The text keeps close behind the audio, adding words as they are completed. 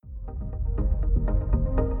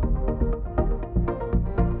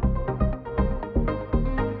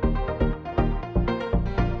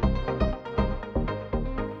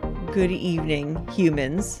Good evening,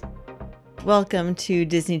 humans. Welcome to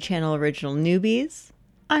Disney Channel Original Newbies.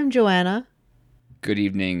 I'm Joanna. Good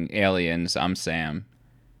evening, aliens. I'm Sam.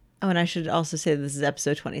 Oh, and I should also say this is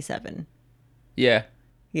episode 27. Yeah.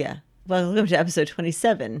 Yeah. Welcome to episode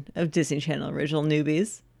 27 of Disney Channel Original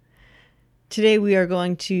Newbies. Today we are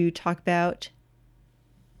going to talk about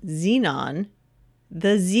Zenon,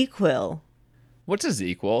 the Zequel. What's a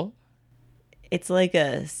Zequel? It's like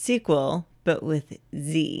a sequel, but with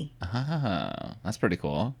Z. Oh, that's pretty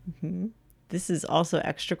cool. Mm-hmm. This is also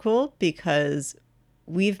extra cool because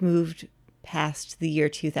we've moved past the year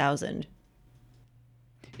 2000.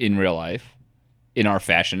 In real life? In our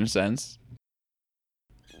fashion sense?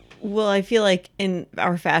 Well, I feel like in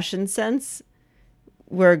our fashion sense,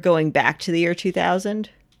 we're going back to the year 2000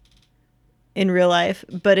 in real life.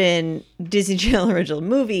 But in Disney Channel original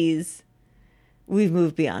movies, we've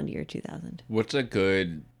moved beyond year 2000. What's a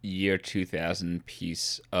good year 2000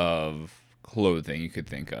 piece of clothing you could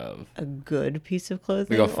think of? A good piece of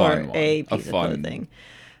clothing? Like a fun or one. A piece of clothing?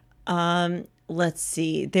 Let's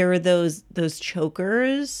see. There were those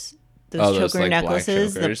chokers, those choker like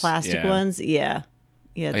necklaces, black chokers? the plastic Yeah. ones. Yeah.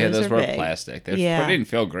 Yeah, Oh, yeah, those are were big. plastic. They Yeah. didn't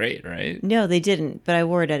feel great, right? No, they didn't, but I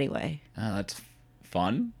wore it anyway. Oh, that's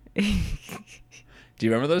fun. Do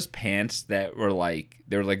you remember those pants that were like,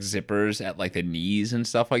 they were like zippers at like the knees and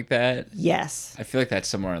stuff like that? Yes. I feel like that's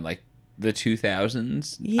somewhere in like the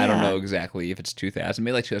 2000s. Yeah. I don't know exactly if it's 2000,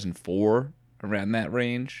 maybe like 2004, around that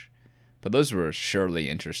range. But those were surely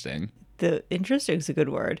interesting. The interesting is a good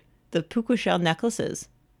word. The puka shell necklaces.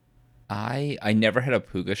 I never had a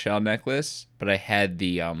puka shell necklace, but I had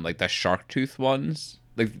the like the shark tooth ones,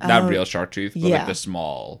 like not real shark tooth, but yeah. like the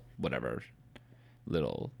small whatever,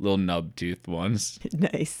 little nub tooth ones.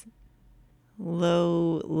 Nice.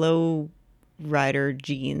 Low rider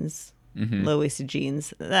jeans. Mm-hmm. Low waisted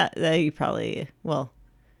jeans. That you probably, well,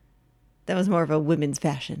 that was more of a women's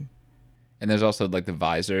fashion. And there's also like the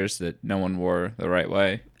visors that no one wore the right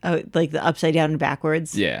way. Oh, like the upside down and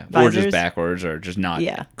backwards? Yeah. Visors? Or just backwards, or just not.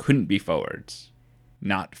 Yeah. Couldn't be forwards.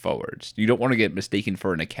 Not forwards. You don't want to get mistaken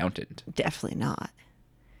for an accountant. Definitely not.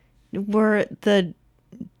 Were the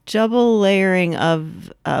double layering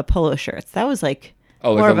of polo shirts. That was like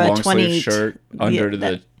Oh, more like of a a long 20 sleeve shirt under the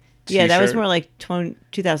t-shirt? Yeah, that was more like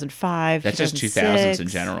 2005. That's just 2000s in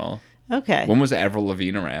general. Okay. When was Avril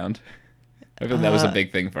Lavigne around? I feel that was a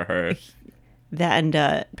big thing for her. That and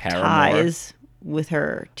Paramore. ties with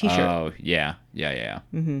her t-shirt. Oh, yeah.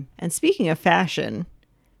 Mm-hmm. And speaking of fashion,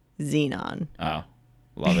 Zenon. Oh,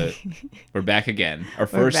 love it. We're back again. Our We're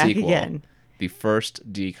first back sequel. again. The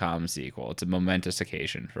first DCOM sequel. It's a momentous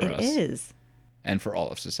occasion for us. It is. And for all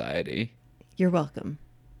of society. You're welcome.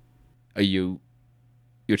 Are you're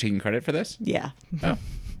taking credit for this? Yeah. Oh,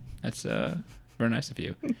 that's very nice of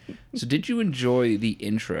you. So did you enjoy the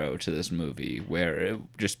intro to this movie where it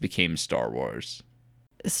just became Star Wars?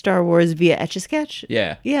 Star Wars via Etch-a-Sketch?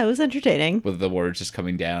 Yeah. Yeah, it was entertaining. With the words just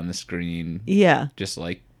coming down the screen. Yeah. Just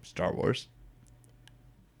like Star Wars.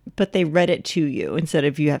 But they read it to you instead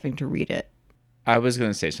of you having to read it. I was going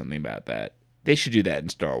to say something about that. They should do that in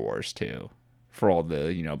Star Wars too. For all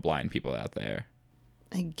the, blind people out there.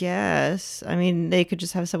 I guess. I mean, they could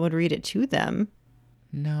just have someone read it to them.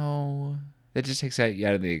 No. That just takes you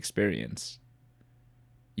out of the experience.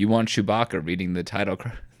 You want Chewbacca reading the title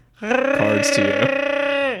cards to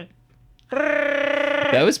you.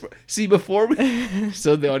 That was... See, before we...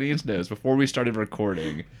 So the audience knows, before we started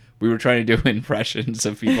recording, we were trying to do impressions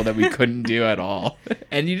of people that we couldn't do at all.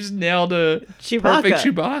 And you just nailed a perfect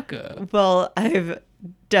Chewbacca. Well, I've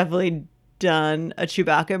definitely done a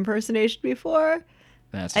Chewbacca impersonation before.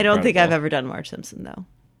 That's I don't think I've incredible. ever done Marge Simpson, though.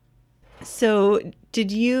 So,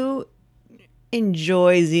 did you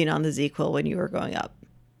enjoy Zenon the Zequel when you were growing up?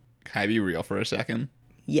 Can I be real for a second?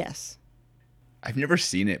 Yes. I've never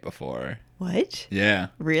seen it before. What? Yeah.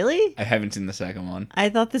 Really? I haven't seen the second one. I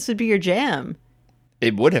thought this would be your jam.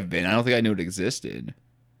 It would have been. I don't think I knew it existed.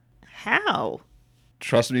 How?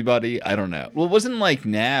 Trust me, buddy. I don't know. Well, it wasn't like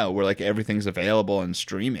now where like everything's available and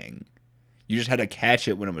streaming. You just had to catch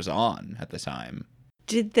it when it was on at the time.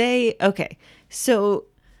 Did they? Okay. So,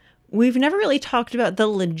 we've never really talked about the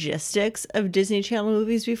logistics of Disney Channel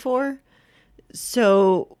movies before.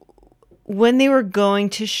 So, when they were going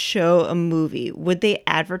to show a movie, would they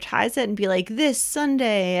advertise it and be like, this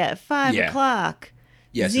Sunday at 5 o'clock?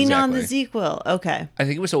 Yes, Zenon exactly. the Zequel. Okay. I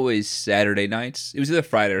think it was always Saturday nights. It was either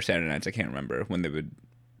Friday or Saturday nights. I can't remember when they would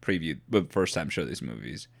preview, the first time show these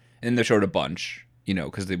movies. And they showed a bunch,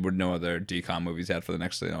 because there were no other DCOM movies out for the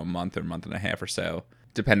next month or month and a half or so,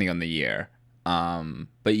 depending on the year.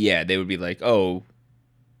 But yeah, they would be like, oh,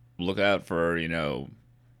 look out for,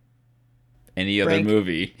 any other Brink.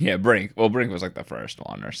 movie. Yeah, Brink. Well, Brink was like the first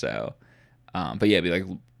one or so. But yeah, it'd be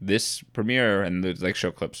like this premiere and there's like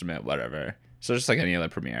show clips from it, whatever. So just like any other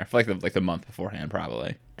premiere, for like the month beforehand,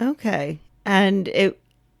 probably. Okay. And it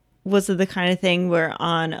was it the kind of thing where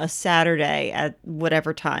on a Saturday at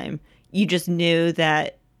whatever time, you just knew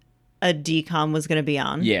that a decom was going to be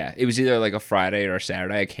on? Yeah, it was either like a Friday or a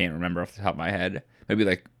Saturday. I can't remember off the top of my head. Maybe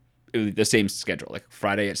like it was the same schedule, like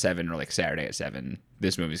Friday at 7 or like Saturday at 7.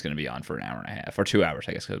 This movie's going to be on for an hour and a half or 2 hours,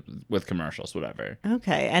 I guess, with commercials, whatever.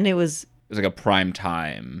 Okay. And it was It was like a prime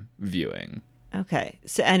time viewing. okay.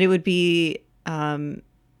 So and it would be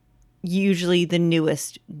usually the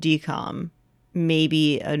newest decom,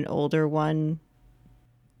 maybe an older one.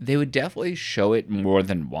 They would definitely show it more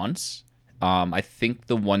than once. I think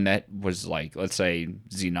the one that was like, let's say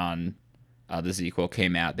Xenon, the sequel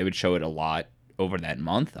came out, they would show it a lot over that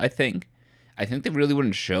month, I think. I think they really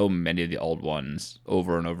wouldn't show many of the old ones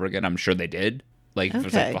over and over again. I'm sure they did. Like, if it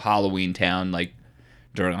was like Okay. a Halloween Town, like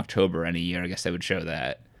during October any year, I guess they would show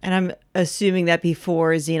that. And I'm assuming that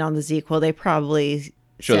before Xenon the sequel, they probably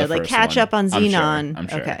Show said the like first catch one. up on Xenon. I'm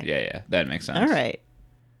sure. Okay. Yeah. That makes sense. All right.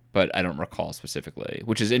 But I don't recall specifically,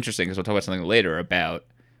 which is interesting because we'll talk about something later about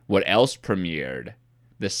what else premiered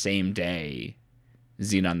the same day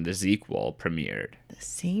Xenon the sequel premiered. The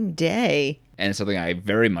same day. And it's something I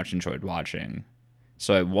very much enjoyed watching.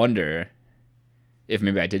 So I wonder if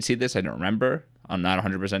maybe I did see this. I don't remember. I'm not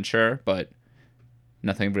 100% sure, but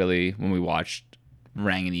nothing really, when we watched,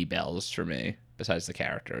 rang any bells for me besides the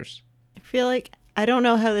characters. I feel like I don't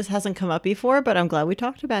know how this hasn't come up before, but I'm glad we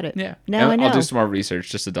talked about it. Yeah. Now I And know. I'll do some more research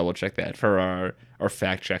just to double check that for our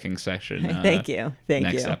fact checking section. Thank you. Thank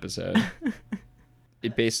next you. episode.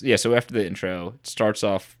 It basically, yeah. So after the intro, it starts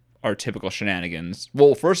off our typical shenanigans.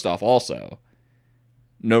 Well, first off, also,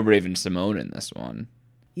 no Raven Simone in this one.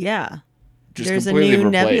 Yeah. Just There's a completely new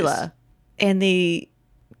replaced. nebula. And they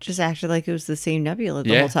just acted like it was the same nebula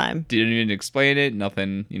the whole time. Didn't even explain it.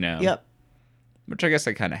 Nothing. Yep. Which I guess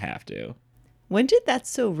I kind of have to. When did That's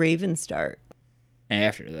So Raven start?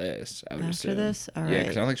 After this, I would After assume. this? All Yeah, right.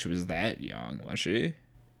 because I don't think she was that young, was she?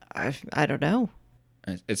 I don't know.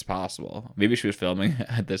 It's possible. Maybe she was filming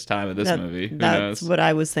at this time of this movie. Who That's knows? what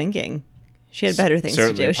I was thinking. She had better things to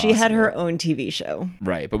Certainly do. She had her possible. own TV show.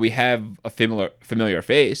 Right, but we have a familiar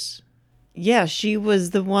face. Yeah, she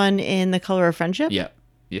was the one in The Color of Friendship. Yeah,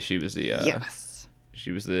 she was the Yes.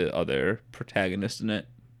 she was the other protagonist in it.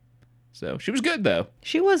 So she was good though.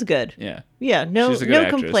 She was good. Yeah, Yeah, no She's a good no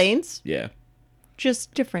actress. complaints. yeah,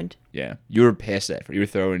 Just different. yeah. You were pissed at her. You were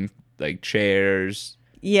throwing like chairs.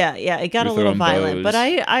 Yeah, it got You're a little throwing violent, but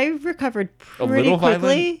bows. I recovered A pretty little violent?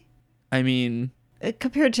 quickly I mean,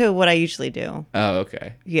 compared to what I usually do. oh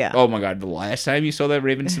okay. Yeah. Oh my god, the last time you saw that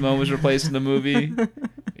Raven Simone was replaced in the movie,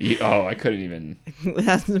 I couldn't even.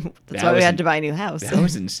 that's That why we was had to buy a new house. That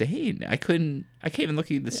was insane. I can't even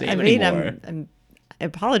look at the same I mean, anymore. I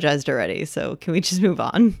apologized already, so can we just move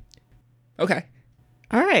on? Okay.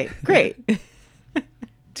 All right, great.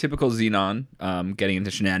 Typical Xenon, getting into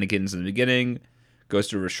shenanigans in the beginning, goes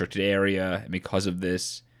to a restricted area, and because of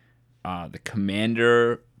this, the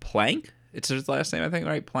commander Plank, it's his last name, I think,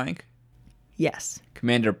 right? Plank? Yes.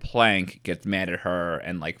 Commander Plank gets mad at her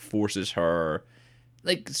and like forces her,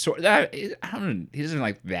 like sort that. I don't know. He doesn't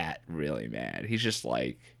like that really mad. He's just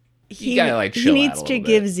like you gotta like chill he out needs a to little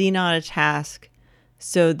give bit. Xenon a task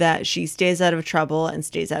so that she stays out of trouble and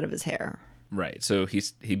stays out of his hair. Right. So he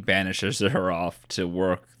banishes her off to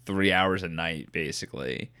work 3 hours a night,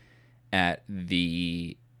 basically, at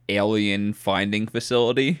the alien finding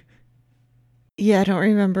facility. Yeah, I don't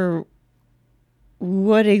remember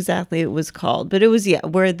what exactly it was called, but it was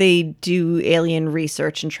where they do alien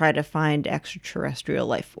research and try to find extraterrestrial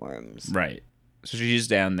life forms. Right. So she's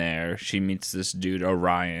down there. She meets this dude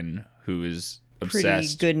Orion, who is Pretty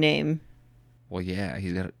obsessed. good name. Well, yeah,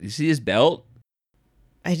 he's got. You see his belt?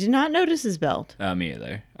 I did not notice his belt. Me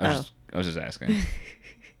either. I was just asking.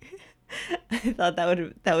 I thought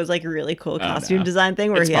that was like a really cool Oh, costume no. design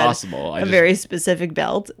thing where It's he had possible. a very specific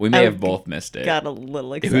belt. We may I have both missed it. got a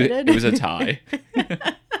little It was, excited. it was a tie.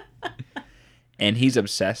 And he's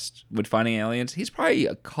obsessed with finding aliens. He's probably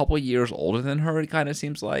a couple years older than her, it kind of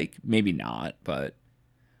seems like. Maybe not, but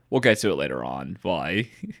we'll get to it later on why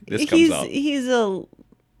this comes up. He's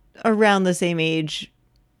around the same age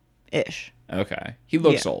ish. Okay. He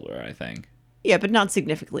looks Yeah. older, I think. Yeah, but not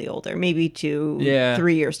significantly older. Maybe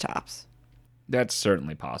 3 years tops. That's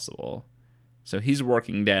certainly possible. So he's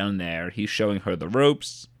working down there. He's showing her the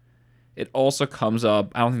ropes. It also comes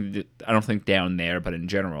up. I don't think down there, but in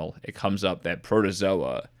general, it comes up that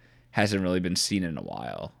Protozoa hasn't really been seen in a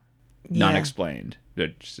while. Not Yeah. explained.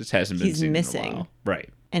 It just hasn't been He's seen missing. in a while. Right.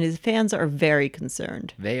 and his fans are very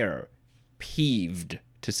concerned. They are peeved,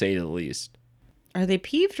 to say the least. Are they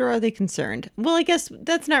peeved or are they concerned? Well, I guess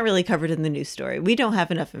that's not really covered in the news story. We don't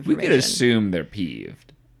have enough We information. could assume they're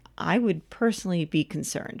peeved. I would personally be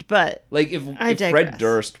concerned, but Like, if Fred digress.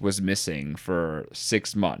 Durst was missing for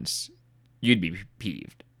 6 months, you'd be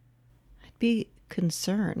peeved. I'd be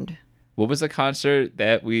concerned. What was the concert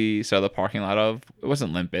that we saw the parking lot of? It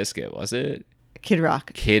wasn't Limp Bizkit, was it? Kid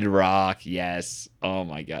Rock. Kid Rock, yes. Oh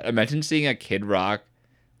my god. Imagine seeing a Kid Rock,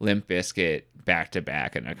 Limp Bizkit back to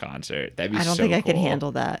back in a concert. That'd be so I don't think I could cool.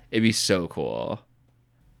 handle that. It'd be so cool.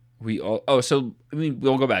 We'll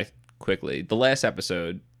go back quickly. The last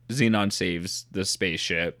episode, Xenon saves the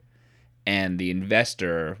spaceship, and the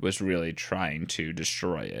investor was really trying to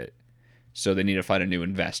destroy it. So they need to find a new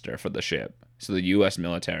investor for the ship. So the U.S.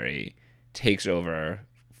 military takes over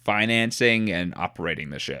financing and operating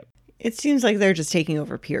the ship. It seems like they're just taking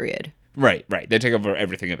over, period. Right. They take over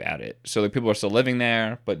everything about it. So the people are still living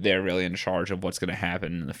there, but they're really in charge of what's going to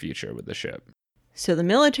happen in the future with the ship. So the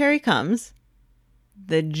military comes,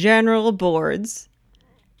 the general boards,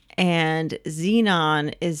 and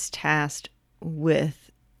Xenon is tasked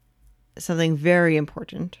with something very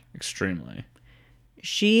important. Extremely.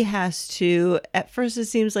 She has to, at first it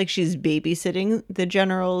seems like she's babysitting the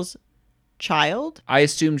general's child. I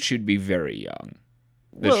assumed she'd be very young.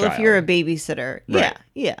 Well, if you're a babysitter,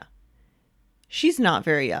 yeah. She's not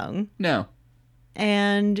very young. No.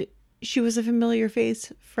 And she was a familiar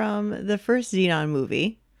face from the first Xenon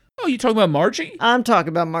movie. Oh, you talking about Margie? I'm talking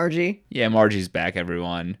about Margie. Yeah, Margie's back,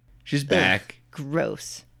 everyone. She's back. Ugh,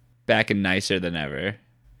 gross. Back and nicer than ever.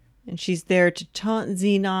 And she's there to taunt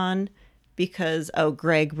Xenon because,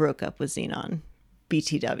 Greg broke up with Xenon.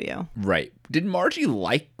 BTW. Right. Did Margie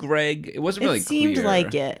like Greg? It wasn't really clear. It seemed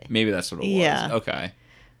like it. Maybe that's what it was. Yeah. Okay.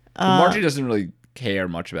 But Margie doesn't really care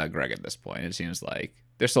much about Greg at this point. It seems like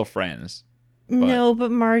they're still friends. No,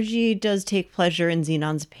 but Margie does take pleasure in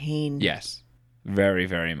Xenon's pain. Yes. Very,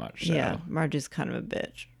 very much so. Yeah, Margie's kind of a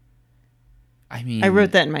bitch. I mean, I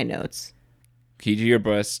wrote that in my notes. Can you do your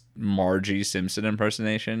best Margie Simpson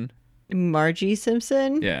impersonation? Margie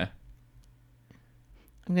Simpson? Yeah.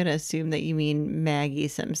 I'm going to assume that you mean Maggie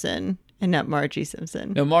Simpson and not Margie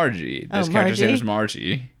Simpson. No, Margie. This character's name Margie? is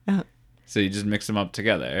Margie. Oh. So you just mix them up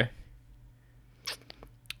together.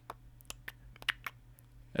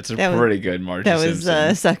 That's pretty good Margie That was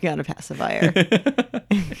Simpson. sucking on a pacifier.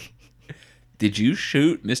 Did you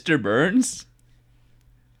shoot Mr. Burns?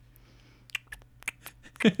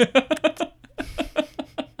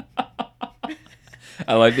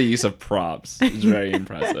 I like the use of props. It's very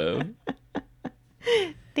impressive.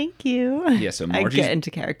 Thank you. Yeah, so I get into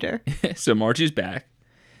character. So Margie's back,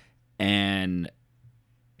 and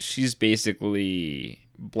she's basically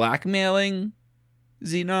blackmailing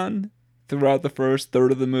Xenon throughout the first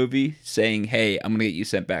third of the movie, saying, "Hey, I'm gonna get you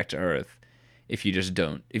sent back to Earth if you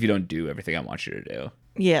don't do everything I want you to do."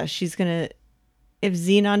 Yeah, she's gonna. If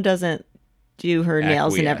Xenon doesn't do her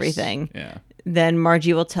nails and Acquiesce. everything, Yeah. then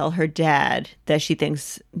Margie will tell her dad that she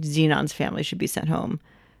thinks Xenon's family should be sent home.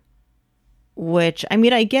 Which, I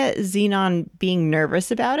mean, I get Xenon being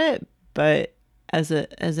nervous about it, but as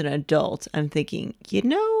an adult, I'm thinking,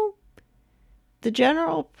 the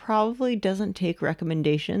general probably doesn't take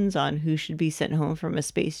recommendations on who should be sent home from a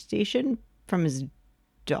space station from his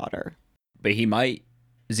daughter. But he might.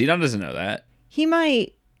 Xenon doesn't know that. He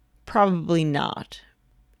might, probably not,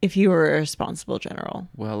 if you were a responsible general.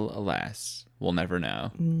 Well, alas, we'll never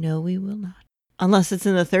know. No, we will not. Unless it's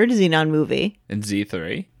in the third Xenon movie. In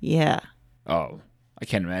Z3? Yeah. Oh, I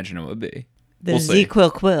can't imagine it would be. The We'll see.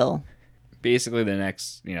 Z-Quill. Basically, the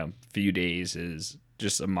next, few days is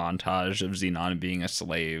just a montage of Xenon being a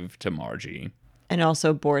slave to Margie. And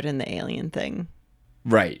also bored in the alien thing.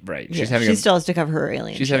 Right. She still has to cover her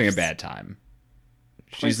alien She's having a shifts. bad time.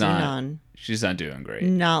 Poor She's not. Xenon. She's not doing great.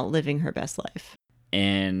 Not living her best life.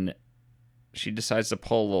 And she decides to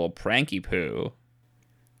pull a little pranky poo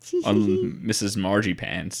on Mrs. Margie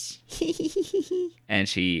Pants, and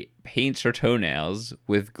she paints her toenails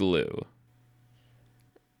with glue.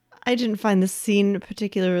 I didn't find this scene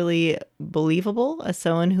particularly believable as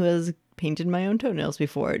someone who has painted my own toenails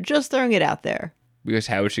before. Just throwing it out there. Because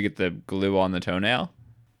how would she get the glue on the toenail?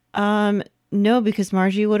 No, because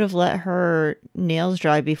Margie would have let her nails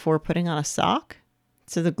dry before putting on a sock.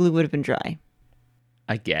 So the glue would have been dry.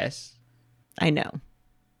 I guess. I know.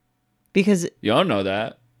 Because, You don't know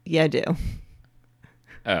that. yeah, I do.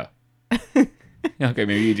 Oh. Okay,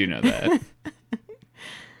 maybe you do know that.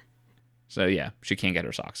 So yeah, she can't get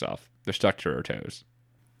her socks off. They're stuck to her toes.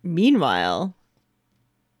 Meanwhile,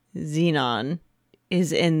 Xenon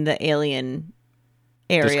is in the alien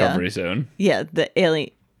area. Discovery zone. Yeah, the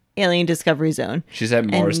alien. Alien Discovery Zone. She's at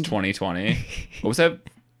Mars And- 2020. What was that?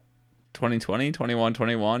 2020,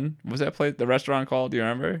 21. What was that place? The restaurant called? Do you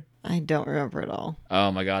remember? I don't remember at all.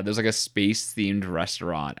 Oh my god, there's like a space themed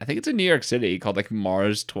restaurant. I think it's in New York City called like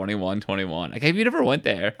Mars 2121. Like, have you never went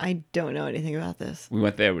there? I don't know anything about this. We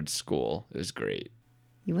went there with school. It was great.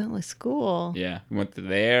 You went with school. Yeah, we went to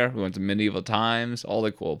there. We went to medieval times. All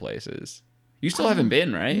the cool places. You still haven't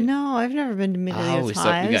been, right? No, I've never been to medieval you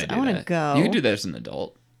times. gotta do I want to that. go. You can do that as an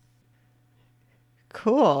adult.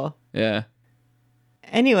 Cool. Yeah.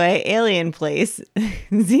 Anyway, alien place,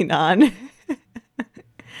 Xenon.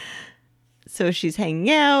 So she's hanging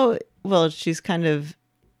out. Well, she's kind of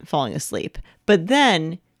falling asleep. But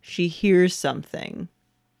then she hears something.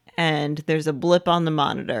 And there's a blip on the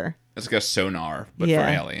monitor. It's like a sonar, but Yeah.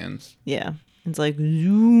 for aliens. Yeah. It's like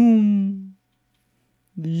zoom.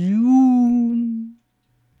 Zoom.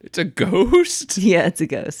 It's a ghost? Yeah, it's a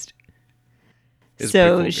ghost. It's a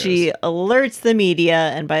So pretty cool she ghost. alerts the media,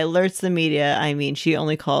 and by alerts the media, I mean she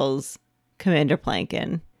only calls Commander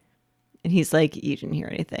Plankin, and he's like, "You didn't hear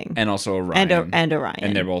anything." And also Orion. And Orion.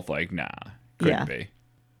 And they're both like, nah, couldn't Yeah. be.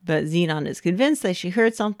 But Xenon is convinced that she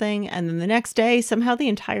heard something, and then the next day, somehow the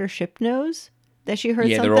entire ship knows that she heard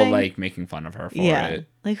Yeah, something. they're all like making fun of her for yeah, it.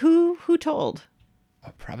 like who told?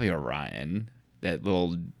 Oh, probably Orion. That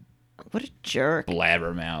little What a jerk!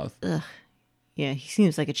 blabbermouth. Yeah, he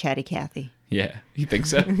seems like a chatty Cathy. Yeah, you think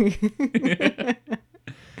so?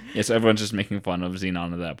 Yeah, so everyone's just making fun of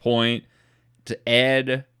Xenon at that point. To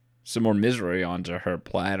add some more misery onto her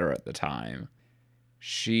platter at the time,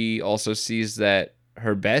 she also sees that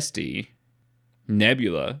her bestie,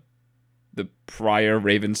 Nebula, the prior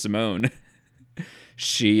Raven Simone,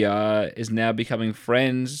 she is now becoming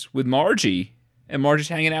friends with Margie. And Margie's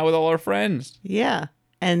hanging out with all her friends. Yeah,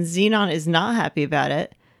 and Xenon is not happy about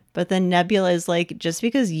it. But then Nebula is like, just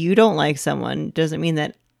because you don't like someone doesn't mean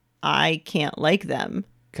that I can't like them.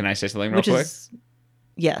 Can I say something real Which quick? is,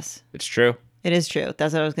 yes, It's true. it is true.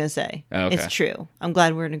 That's what I was going to say. Oh, okay. It's true. I'm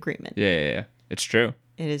glad we're in agreement. Yeah. It's true.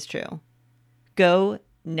 It is true. Go,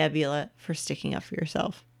 Nebula, for sticking up for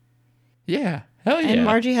yourself. Yeah. Hell yeah. And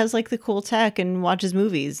Margie has like the cool tech and watches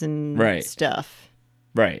movies and Right. stuff.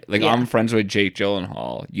 Right. Like, Yeah. I'm friends with Jake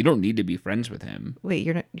Gyllenhaal. You don't need to be friends with him. Wait,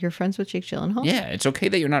 you're friends with Jake Gyllenhaal? Yeah, it's okay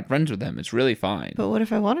that you're not friends with him. It's really fine. But what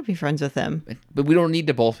if I want to be friends with him? But we don't need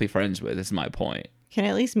to both be friends with. Is my point. Can I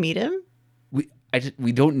at least meet him?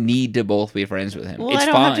 We don't need to both be friends with him. Well, it's I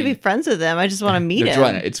don't fine. have to be friends with him. I just want to meet No, him.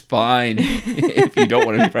 Joanna, it's fine if you don't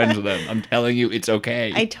want to be friends with him. I'm telling you, it's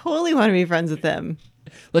okay. I totally want to be friends with him.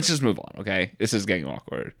 Let's just move on, okay? This is getting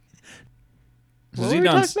awkward. So What were we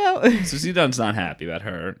talking about? So Zedon's not happy about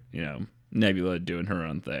her, Nebula doing her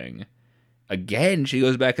own thing. Again, she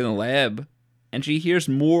goes back in the lab and she hears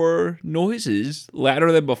more noises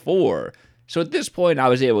louder than before. So at this point, I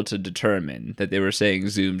was able to determine that they were saying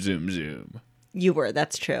zoom, zoom, zoom. You were.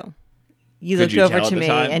 That's true. You Could looked you over tell at to the me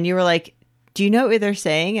time? and you were like, "Do you know what they're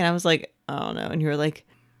saying?" And I was like, "I don't know." And you were like,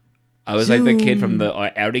 I was like the kid from Zoom. the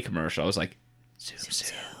Audi commercial. I was like, zoom,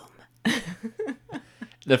 zoom.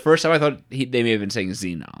 The first time I thought they may have been saying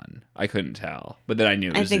Xenon. I couldn't tell. But then I knew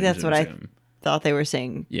it was I think zoom, that's zoom, what I zoom. thought they were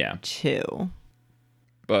saying Yeah, too.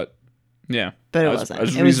 but yeah. But it I was, wasn't. I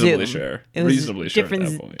was It was reasonably Zoom. sure. It was Reasonably sure at that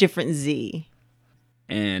different, point. different Z.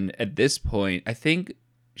 And at this point, I think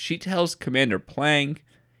she tells Commander Plank,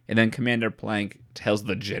 and then Commander Plank tells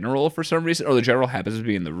the general for some reason, or the general happens to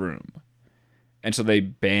be in the room. And so they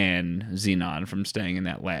ban Xenon from staying in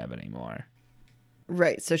that lab anymore.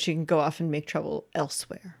 Right, so she can go off and make trouble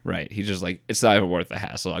elsewhere. Right. He's just like, it's not even worth the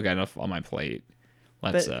hassle. I got enough on my plate.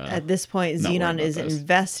 Let's, But at this point, not worry Xenon about is this.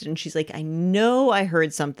 invested, and she's like, "I know I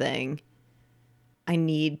heard something. I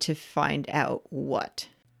need to find out what."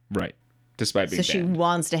 right. Despite being So she banned.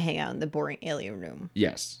 wants to hang out in the boring alien room.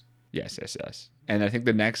 Yes. And I think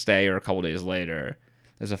the next day or a couple days later,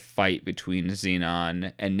 there's a fight between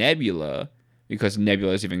Xenon and Nebula because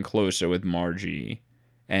Nebula is even closer with Margie,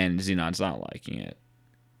 and Xenon's not liking it.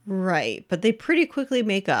 Right, but they pretty quickly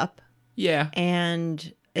make up, Yeah.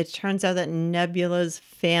 and it turns out that Nebula's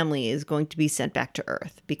family is going to be sent back to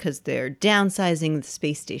Earth because they're downsizing the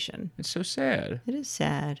space station. It's so sad. It is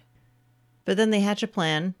sad. But then they hatch a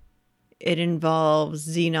plan. It involves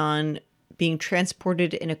Xenon being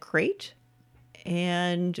transported in a crate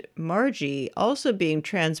and Margie also being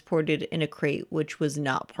transported in a crate, which was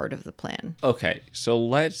not part of the plan. Okay, so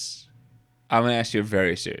I'm going to ask you a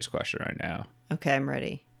very serious question right now. Okay, I'm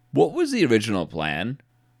ready. What was the original plan?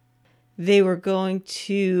 They were going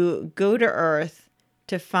to go to Earth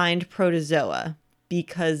to find protozoa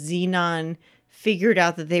because Xenon figured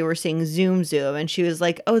out that they were saying Zoom Zoom, and she was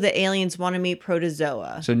like, oh, the aliens want to meet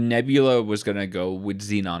Protozoa. So Nebula was going to go with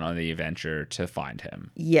Xenon on the adventure to find him.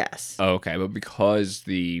 Yes. Okay, but because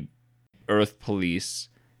the Earth police...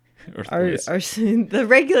 The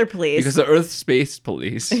regular police. Because the Earth Space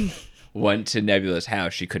Police went to Nebula's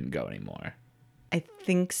house, she couldn't go anymore. I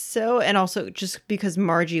think so. And also just because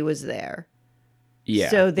Margie was there. Yeah.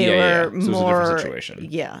 So they were So it was a more... different situation.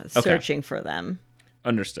 Yeah, Okay. searching for them.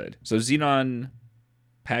 Understood. So Xenon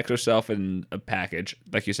packs herself in a package.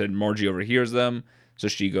 Like you said, Margie overhears them. So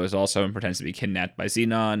she goes also and pretends to be kidnapped by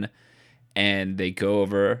Xenon. And they go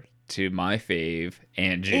over to my fave,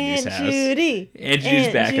 Aunt Judy's house. Judy. Aunt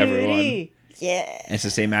Judy's back, everyone. Yeah. And it's the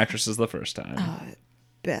same actress as the first time.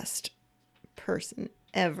 Best person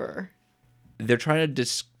ever. They're trying to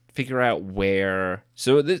just figure out where...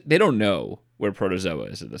 So they don't know where Protozoa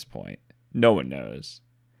is at this point. No one knows.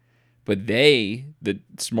 But they, the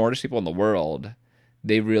smartest people in the world,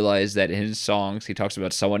 they realize that in his songs, he talks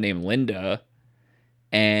about someone named Linda,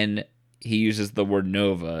 and he uses the word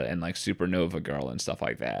Nova and like Supernova Girl and stuff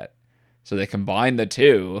like that. So they combine the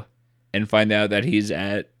two and find out that he's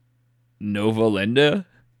at Nova Linda.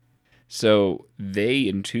 So they,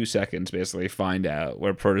 in 2 seconds, basically find out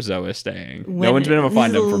where Protozoa is staying. No one's been able to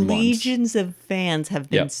find him for months. Legions of fans have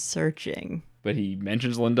been searching. But he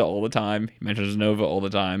mentions Linda all the time. He mentions Nova all the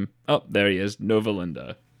time. Oh, there he is. Nova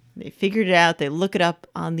Linda. They figured it out. They look it up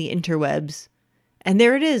on the interwebs. And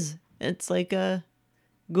there it is. It's like a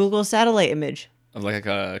Google satellite image. Of like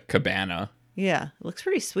a cabana. Yeah. It looks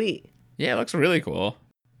pretty sweet. Yeah, it looks really cool.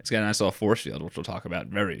 It's got a nice little force field, which we'll talk about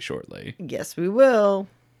very shortly. Yes, we will.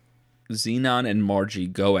 Xenon and Margie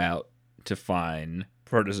go out to find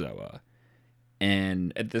Protozoa.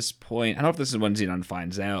 And at this point, I don't know if this is when Xenon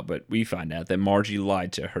finds out, but we find out that Margie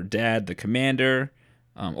lied to her dad, the commander,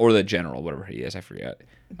 or the general, whatever he is, I forget,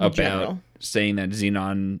 about saying that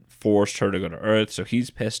Xenon forced her to go to Earth. So he's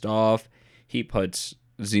pissed off. He puts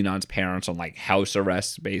Xenon's parents on like house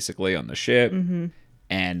arrest, basically, on the ship. Mm-hmm.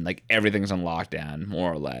 And like everything's on lockdown,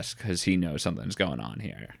 more or less, because he knows something's going on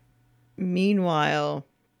here. Meanwhile,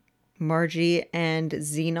 Margie and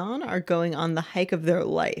Xenon are going on the hike of their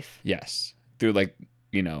life. Yes. Through, like,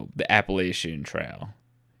 you know, the Appalachian Trail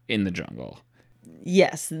in the jungle.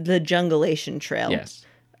 Yes, the Jungleation Trail. Yes.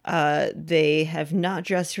 They have not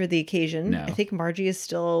dressed for the occasion. No. I think Margie is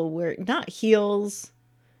still wearing, not heels.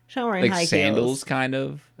 She's not wearing Like high sandals, heels. kind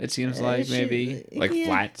of, it seems like, maybe. Like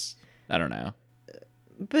flats. I don't know.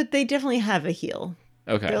 But they definitely have a heel.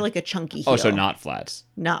 Okay. They're like a chunky heel. Oh, so not flats.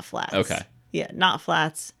 Not flats. Okay. Yeah, not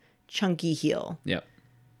flats. Chunky heel. Yep.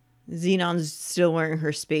 Xenon's still wearing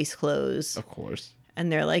her space clothes. Of course.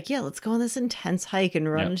 And they're like, yeah, let's go on this intense hike and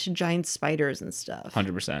run Yep. into giant spiders and stuff.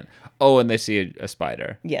 100%. Oh, and they see a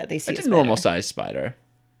spider. Yeah, they see It's a a spider. normal sized spider.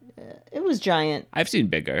 It was giant. I've seen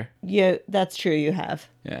bigger. Yeah, that's true. You have.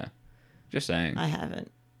 Yeah. Just saying. I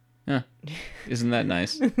haven't. Huh. Isn't that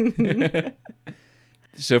nice?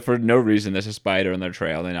 So for no reason, there's a spider on their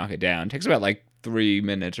trail. They knock it down. It takes about like 3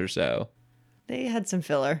 minutes or so. They had some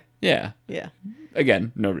filler. Yeah. Yeah.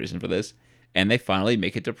 Again, no reason for this. And they finally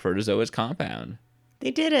make it to Protozoa's compound.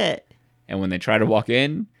 They did it. And when they try to walk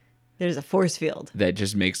in, There's a force field. that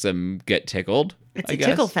just makes them get tickled. It's I a guess.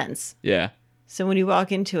 tickle fence. Yeah. So when you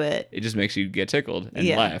walk into it, It just makes you get tickled and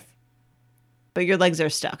Yeah. laugh. but your legs are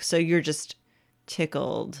stuck, so you're just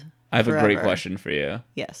tickled. I have a great forever. question for you.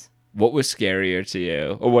 Yes. What was scarier to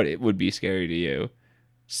you, or what it would be scary to you,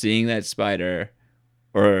 seeing that spider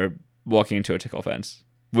or walking into a tickle fence?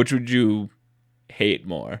 Which would you hate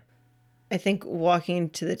more? I think walking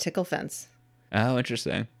to the tickle fence Oh,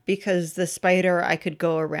 interesting. because the spider I could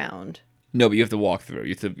go around. No, but you have to walk through.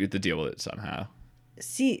 You have to deal with it somehow.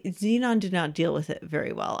 See, Xenon did not deal with it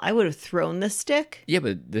very well. I would have thrown the stick Yeah,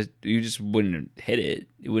 but you just wouldn't hit it.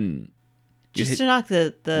 It wouldn't. you'd just hit- to knock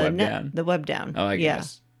the web net, down? the web down. Oh, I yeah.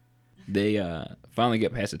 guess. They finally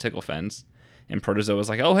get past the tickle fence, and Protozoa's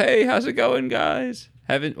like, "Oh, hey, how's it going, guys?"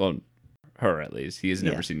 Her at least. He has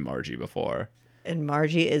never Yeah. seen Margie before. And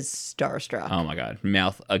Margie is starstruck. Oh my god,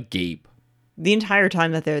 mouth agape. The entire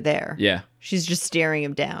time that they're there. Yeah, She's just staring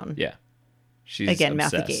him down. yeah. She's Again,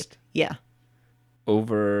 obsessed. mouth agape. Yeah.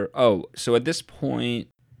 So at this point,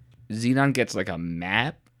 Xenon gets like a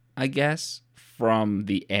map, I guess, from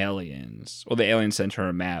the aliens. Well, the aliens sent her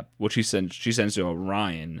a map, which she sends to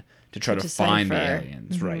Orion to try to find the decipher.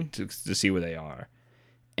 aliens, Mhm. right, to see where they are.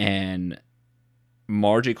 And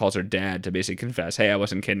Margie calls her dad to basically confess, "Hey, I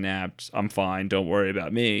wasn't kidnapped. I'm fine. Don't worry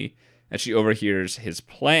about me." And she overhears his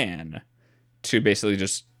plan to basically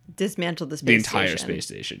just Dismantle the space the entire station. space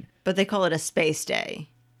station. But they call it a space day.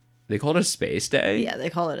 They call it a space day? Yeah, they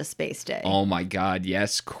call it a space day. Oh my god,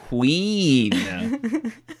 yes, queen.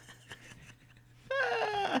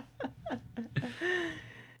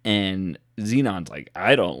 And Xenon's like,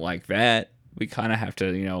 I don't like that. We kind of have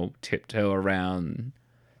to, tiptoe around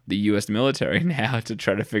the U.S. military now to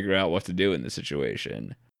try to figure out what to do in this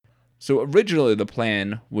situation. So originally the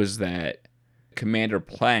plan was that Commander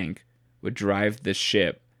Plank would drive the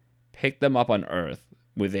ship, pick them up on Earth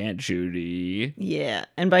with Aunt Judy. Yeah,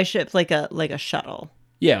 and by ship, like a shuttle.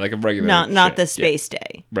 Yeah, like a regular Not ship. the space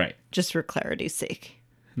day. Right. Just for clarity's sake.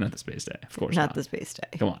 Not the space day, of course not. Not the space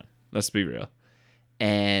day. Come on, let's be real.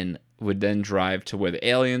 And would then drive to where the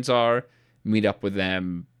aliens are, meet up with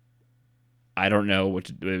them. I don't know what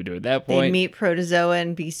to do at that point. They'd meet Protozoa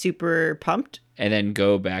and be super pumped. And then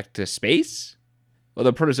go back to space? Well,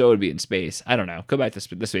 the Protozoa would be in space. I don't know. Go back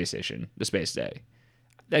to the space station, the space day.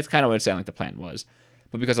 That's kind of what it sounded like the plan was.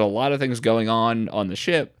 But because a lot of things going on the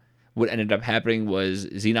ship, what ended up happening was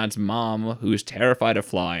Xenon's mom, who was terrified of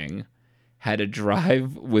flying, had to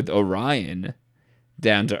drive with Orion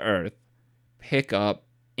down to Earth, pick up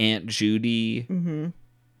Aunt Judy,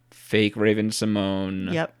 fake Raven Simone,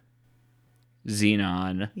 Yep.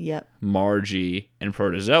 Xenon, Yep. Margie, and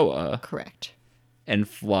Protozoa, Correct. and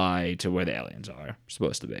fly to where the aliens are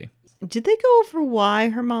supposed to be. Did they go over why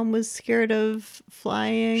her mom was scared of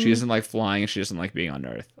flying? She doesn't like flying and she doesn't like being on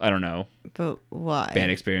Earth. I don't know. But why? Bad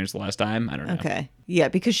experience the last time. I don't know. Okay. Yeah,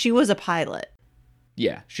 because she was a pilot.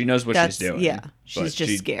 Yeah, she knows what she's doing. Yeah, but she's just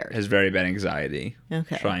she scared. Has very bad anxiety.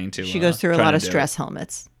 Okay. She goes through a lot of do it. stress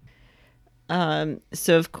helmets.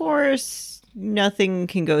 So of course nothing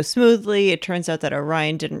can go smoothly. It turns out that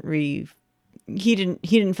Orion didn't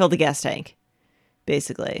fill the gas tank,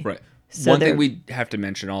 basically. Right. So One thing we have to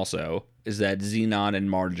mention also is that Xenon and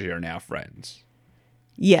Margie are now friends.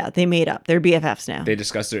 Yeah, they made up. They're BFFs now. They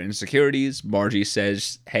discuss their insecurities. Margie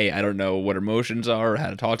says, hey, I don't know what emotions are or how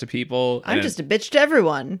to talk to people. I'm just a bitch to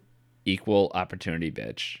everyone. Equal opportunity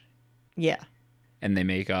bitch. Yeah. And they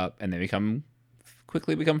make up and they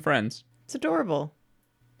quickly become friends. It's adorable.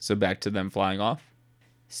 So back to them flying off.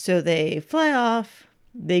 So they fly off.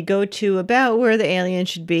 They go to about where the alien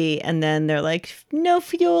should be. And then they're like, no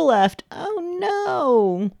fuel left. Oh,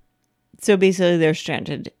 no. So basically they're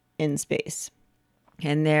stranded in space.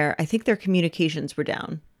 And I think their communications were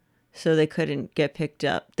down. So they couldn't get picked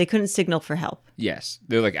up. They couldn't signal for help. Yes.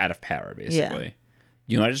 They're like out of power, basically. Yeah.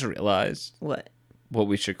 You know what I just realized? What? What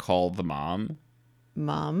we should call the mom?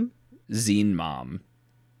 Mom? Zine Mom.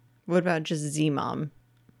 What about just Z-Mom?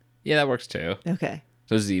 Yeah, that works too. Okay.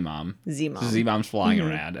 So Z-Mom. Z-Mom. So Z-Mom's flying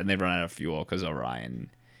around and they run out of fuel because Orion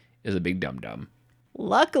is a big dum-dum.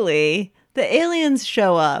 Luckily, the aliens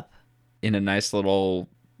show up. In a nice little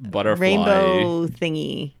butterfly. Rainbow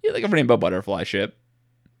thingy. Yeah, like a rainbow butterfly ship.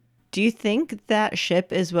 Do you think that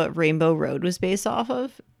ship is what Rainbow Road was based off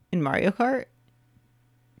of in Mario Kart?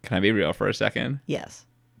 Can I be real for a second? Yes.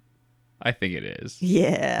 I think it is.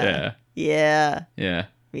 Yeah. Yeah. Yeah. Yeah.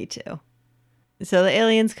 Me too. So the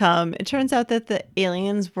aliens come. It turns out that the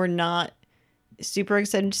aliens were not super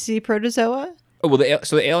excited to see Protozoa. Oh, well,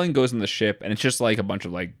 so the alien goes in the ship and it's just like a bunch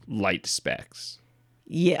of like light specks.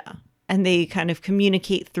 Yeah. And they kind of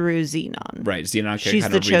communicate through Xenon. Right. Xenon can She's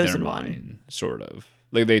kind the of read their chosen mind, sort of.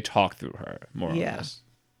 Like they talk through her, more or Yeah. less.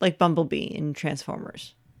 Like Bumblebee in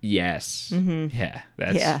Transformers. Yes. Mm-hmm. Yeah.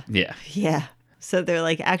 That's Yeah. Yeah. Yeah. So they're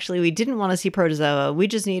like, actually, we didn't want to see Protozoa. We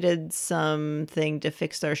just needed something to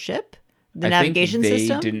fix our ship. The navigation think they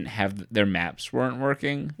system. didn't have their maps weren't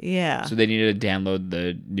working. Yeah. So they needed to download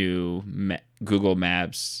the new Google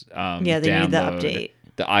Maps. Yeah, they need the update.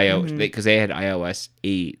 The iOS because they had iOS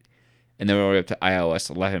 8, and they were already up to iOS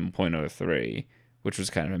 11.03, which was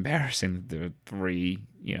kind of embarrassing. There were 3,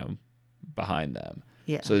 behind them.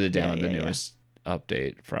 Yeah. So they downloaded Yeah, the yeah. newest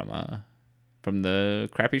update from the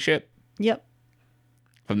crappy ship, Yep.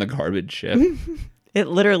 from the garbage ship. It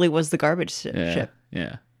literally was the garbage Yeah, ship.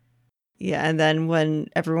 yeah. Yeah. And then when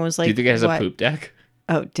everyone was like, Do you think it has "Why-" a poop deck?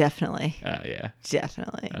 Oh, definitely. Yeah,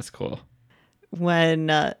 Definitely. that's cool.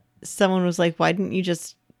 When someone was like, why didn't you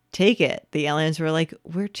just take it? The aliens were like,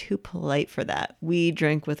 we're too polite for that. We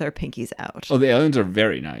drink with our pinkies out. Oh, the aliens are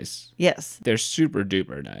very nice. Yes. They're super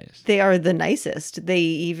duper nice. They are the nicest. They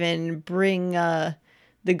even bring the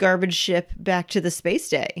garbage ship back to the space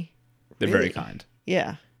day. They're Really? very kind.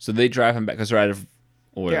 Yeah. So they drive him back because they're out of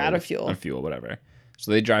oil. They're out of fuel. On fuel, whatever.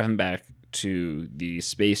 So they drive him back to the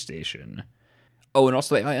space station. Oh, and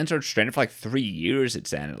also they entered stranded for like 3 years, it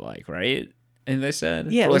sounded like, right? And they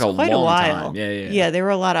said? Yeah, For it was quite a long while. time. Yeah. Yeah, there were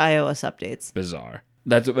a lot of iOS updates. Bizarre.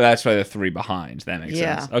 That's why they're 3 behind. That makes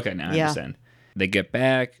sense. Okay, now I Yeah. understand. They get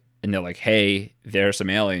back and they're like, hey, there are some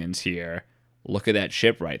aliens here. look at that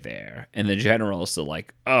ship right there. And the general's still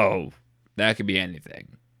like, oh, that could be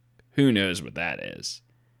anything. Who knows what that is?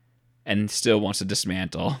 And still wants to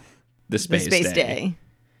dismantle the space day.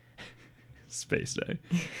 Space day.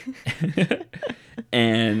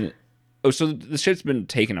 And so the ship's been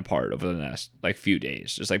taken apart over the last like few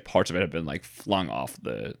days. Just like parts of it have been like flung off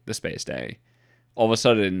the space day. All of a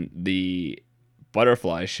sudden, the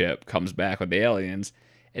butterfly ship comes back with the aliens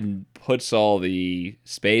and puts all the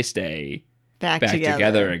space day back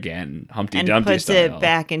together again, Humpty Dumpty puts style. It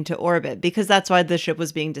back into orbit, because that's why the ship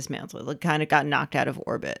was being dismantled. It kind of got knocked out of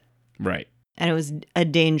orbit. Right. And it was a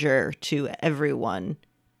danger to everyone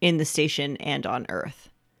in the station and on Earth,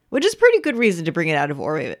 which is pretty good reason to bring it out of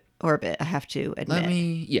orbit, I have to admit.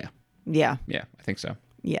 Yeah, I think so.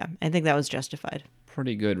 Yeah, I think that was justified.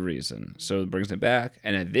 Pretty good reason. So it brings it back,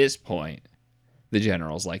 and at this point, the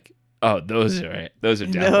general's like, oh, those are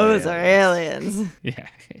definitely aliens. Yeah.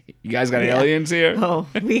 You guys got aliens here? Oh,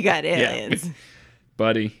 we got aliens. Yeah.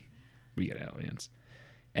 Buddy, we got aliens.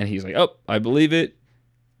 And he's like, oh, I believe it.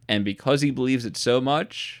 And because he believes it so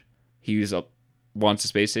much, he's wants the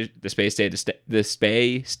space day to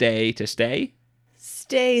stay.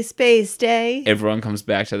 Stay. Everyone comes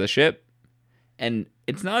back to the ship. And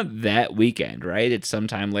it's not that weekend, right? It's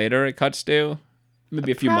sometime later it cuts to.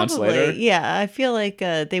 Maybe a few months later. Yeah, I feel like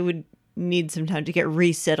they would need some time to get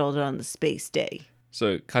resettled on the space day. So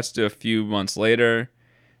it cuts to a few months later,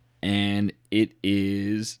 and it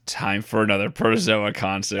is time for another Protozoa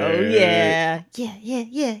concert. Oh, yeah.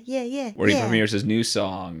 Yeah. Where he premieres his new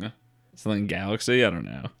song. Something Galaxy? I don't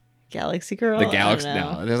know. Galaxy Girl? The Galaxy?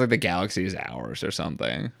 No, there's like the Galaxy's Hours or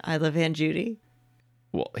something. I Love Aunt Judy.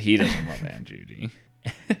 Well, he doesn't love Aunt Judy.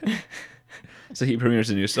 So he premieres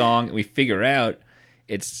a new song, and we figure out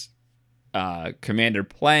it's Commander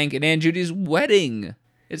Plank and Aunt Judy's wedding.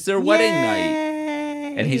 It's their wedding night.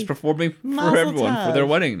 And he's performing for everyone for their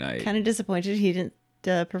wedding night. Kind of disappointed he didn't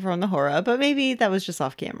perform the hora, but maybe that was just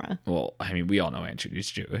off camera. Well, I mean, we all know Aunt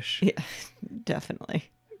Judy's Jewish. Yeah,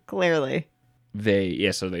 definitely. Clearly.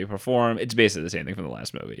 So they perform. It's basically the same thing from the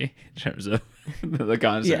last movie in terms of the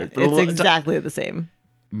concert. Yeah, it's exactly the same.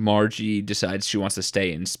 Margie decides she wants to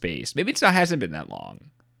stay in space. Maybe hasn't been that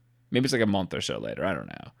long. Maybe it's like a month or so later. I don't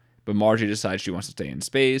know. But Margie decides she wants to stay in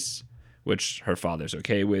space, which her father's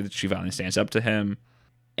okay with. She finally stands up to him.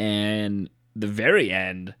 And the very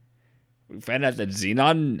end, we find out that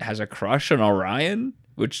Xenon has a crush on Orion,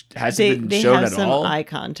 which hasn't been shown at all. They have some eye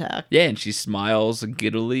contact. Yeah, and she smiles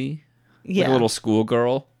giddily. Yeah. Like a little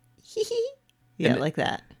schoolgirl. Yeah, like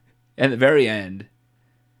that. And at the very end,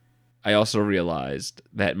 I also realized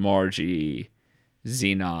that Margie,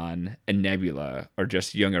 Xenon, and Nebula are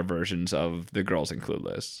just younger versions of the girls in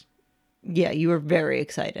Clueless. Yeah, you were very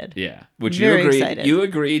excited. Yeah. Which very you agreed. Excited. You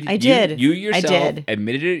agreed. I did. You yourself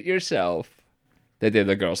admitted it yourself that they're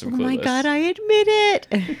the girls from Clueless. Oh my God, I admit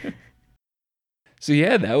it. So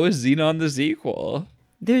yeah, that was Xenon the sequel.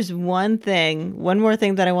 There's one more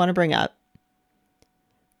thing that I want to bring up.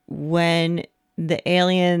 When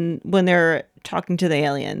they're talking to the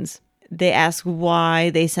aliens, they ask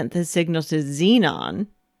why they sent the signal to Xenon,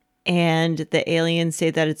 and the aliens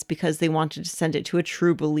say that it's because they wanted to send it to a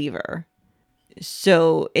true believer.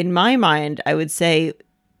 So in my mind, I would say,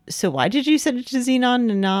 so why did you send it to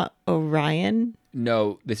Xenon and not Orion?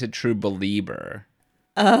 No, they said true believer.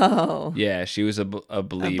 Oh. Yeah, she was a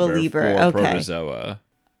believer for Protozoa.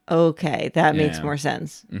 Okay, that makes more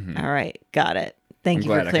sense. Mm-hmm. All right, got it. Thank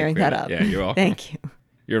you for clearing that up. Yeah, you're welcome. Thank you.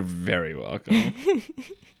 You're very welcome.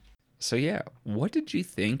 So yeah, what did you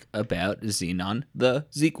think about Xenon the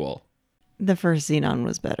sequel? The first Xenon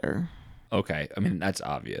was better. Okay, I mean, that's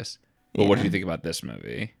obvious. But what did you think about this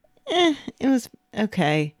movie? It was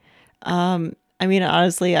okay. I mean,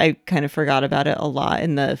 honestly, I kind of forgot about it a lot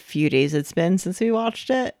in the few days it's been since we watched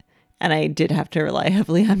it. And I did have to rely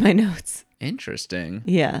heavily on my notes. Interesting.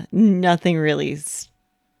 Yeah, nothing really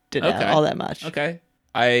stood out all that much. Okay.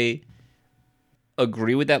 I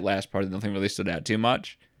agree with that last part. Nothing really stood out too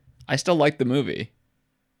much. I still liked the movie.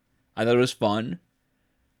 I thought it was fun.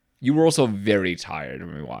 You were also very tired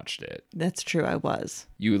when we watched it. That's true, I was.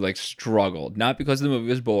 You struggled. Not because the movie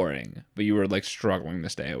was boring, but you were struggling to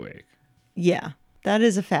stay awake. Yeah, that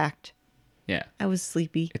is a fact. Yeah. I was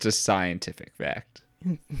sleepy. It's a scientific fact.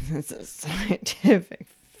 It's a scientific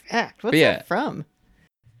fact. What's that from?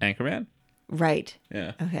 Anchorman? Right.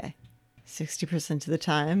 Yeah. Okay. 60% of the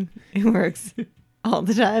time, it works all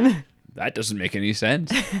the time. That doesn't make any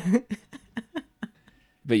sense.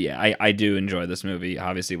 But yeah, I do enjoy this movie.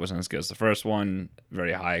 Obviously, it wasn't as good as the first one.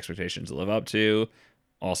 Very high expectations to live up to.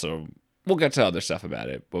 Also, we'll get to other stuff about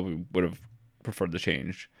it, but we would have preferred the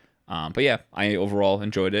change. But yeah, I overall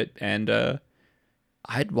enjoyed it. And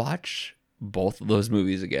I'd watch both of those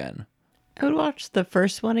movies again. I would watch the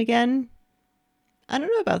first one again. I don't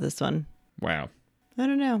know about this one. Wow. I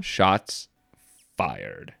don't know. Shots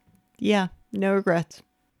fired. Yeah, no regrets.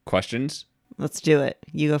 Questions? Let's do it.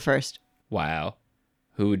 You go first. Wow.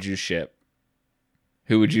 Who would you ship?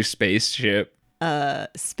 Who would you spaceship?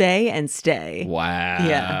 Spay and Stay. Wow.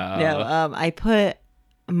 Yeah. No, I put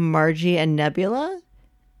Margie and Nebula.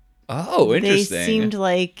 Oh, interesting. They seemed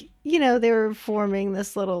like, they were forming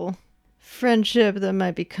this little friendship that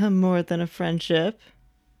might become more than a friendship.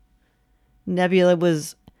 Nebula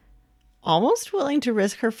was almost willing to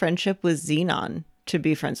risk her friendship with Xenon to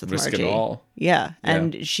be friends with Risk Margie. it all. Yeah.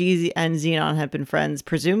 And she and Xenon have been friends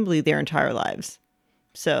presumably their entire lives.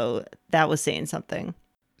 So that was saying something.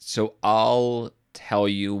 So I'll tell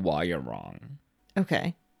you why you're wrong.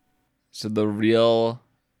 Okay. So the real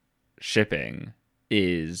shipping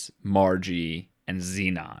is Margie and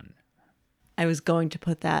Xenon. I was going to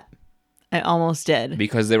put that. I almost did.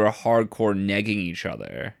 Because they were hardcore negging each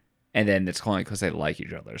other. And then it's only because they like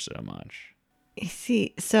each other so much.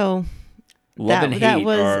 See, so Love and hate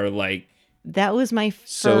are like that was my first,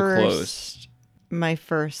 so close. My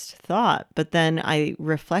first thought, but then I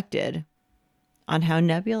reflected on how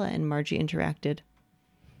Nebula and Margie interacted.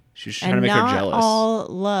 She was trying to make her jealous. Not all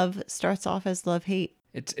love starts off as love-hate.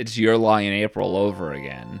 It's Your Lie in April over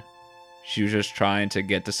again. She was just trying to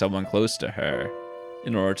get to someone close to her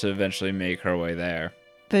in order to eventually make her way there.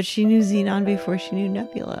 But she knew Xenon before she knew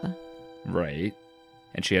Nebula. Right.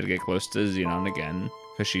 And she had to get close to Xenon again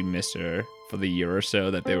because she missed her for the year or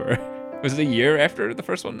so that they were. Was it a year after the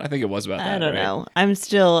first one? I think it was about that. I don't right? know. I'm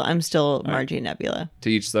still Margie and Nebula. To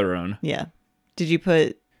each their own. Yeah. Did you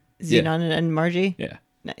put Xenon and Margie? Yeah.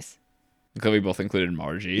 Nice. Because we both included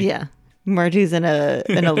Margie. Yeah. Margie's in a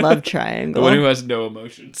love triangle. The one who has no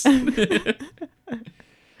emotions.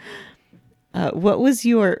 What was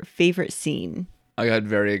your favorite scene? I got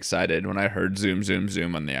very excited when I heard Zoom, Zoom,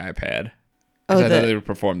 Zoom on the iPad. Oh, I thought they would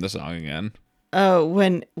perform the song again. Oh,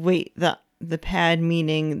 the pad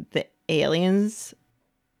meaning the aliens?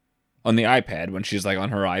 On the iPad, when she's like on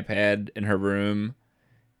her iPad in her room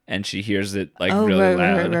and she hears it like really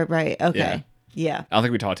loud. Right. Okay. Yeah. I don't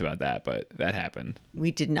think we talked about that, but that happened.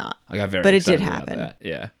 We did not. I got very But it excited did about happen. that.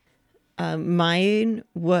 Yeah. Mine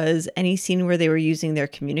was any scene where they were using their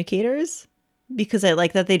communicators because I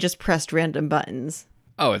like that they just pressed random buttons.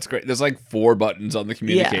 Oh, it's great. There's like 4 buttons on the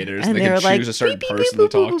communicators. And they they can were choose a certain beep, person beep,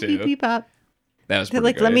 to boop, talk boop, to. Beep, beep, pop. That was They're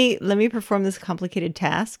pretty like, great. let me perform this complicated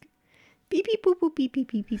task. Beep beep boop boop beep beep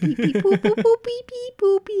beep beep beep beep boop boop boop beep beep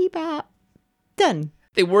boop beep bop. Done.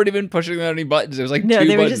 They weren't even pushing any buttons. It was like 2 No, buttons.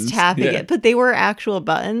 they were just tapping it, but they were actual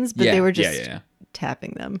buttons, but they were just yeah.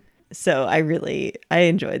 tapping them. So I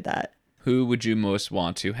enjoyed that. Who would you most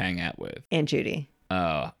want to hang out with? Aunt Judy.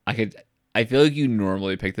 I feel like you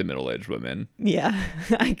normally pick the middle-aged women. Yeah,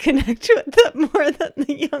 I connect with them more than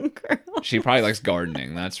the young girl. She probably likes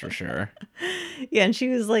gardening, that's for sure. Yeah, and she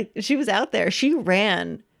was out there. She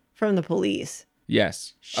ran from the police.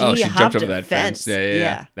 Yes. She hopped jumped over a that fence.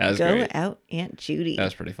 Yeah. That was Go great. out, Aunt Judy. That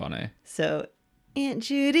was pretty funny. So, Aunt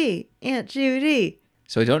Judy, Aunt Judy.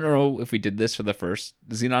 So I don't know if we did this for the first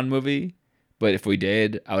Xenon movie, but if we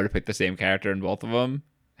did, I would have picked the same character in both of them.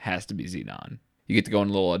 Has to be Xenon. You get to go on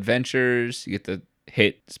little adventures. You get to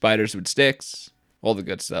hit spiders with sticks. All the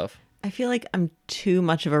good stuff. I feel like I'm too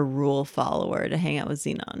much of a rule follower to hang out with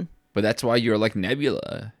Xenon. But that's why you're like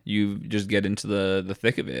Nebula. You just get into the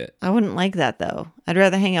thick of it. I wouldn't like that, though. I'd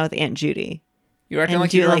rather hang out with Aunt Judy. You're acting And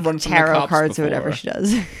like do you're like run from the tarot cops cards before. or whatever she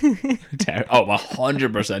does.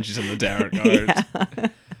 100% she's on the tarot cards. Yeah.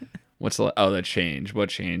 The change. What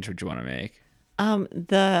change would you want to make?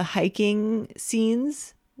 The hiking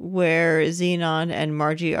scenes where Xenon and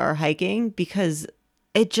Margie are hiking, because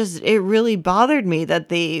it really bothered me that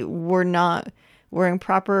they were not wearing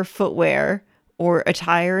proper footwear or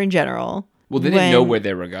attire in general. Well, they didn't know where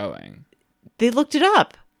they were going. They looked it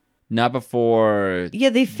up. Not before Yeah,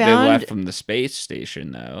 they they left from the space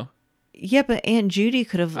station, though. Yeah, but Aunt Judy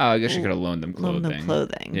could have... Oh, I guess she could have loaned them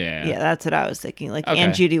clothing. Yeah. Yeah. Yeah, that's what I was thinking. Like, Okay,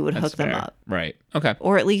 Aunt Judy would that's hook them fair. up. Right. Okay.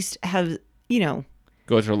 Or at least have, Go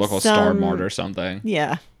to a local Star Mart or something.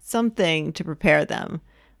 Yeah, something to prepare them.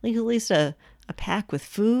 Like at least a pack with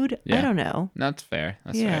food. Yeah. I don't know. That's fair.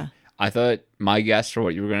 That's Yeah. fair. I thought my guess for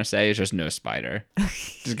what you were going to say is just no spider.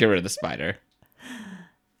 Just get rid of the spider.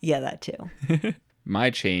 Yeah, that too. My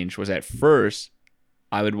change was at first,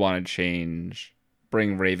 I would want to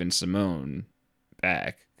bring Raven Simone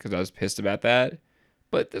back because I was pissed about that.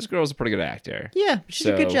 But this girl's a pretty good actor. Yeah, she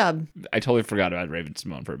did a good job. I totally forgot about Raven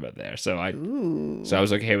Simone for a bit there. So I Ooh.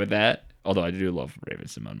 was okay with that. Although I do love Raven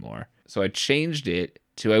Simone more. So I changed it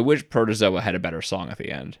to I wish Protozoa had a better song at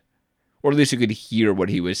the end. Or at least you could hear what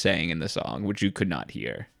he was saying in the song, which you could not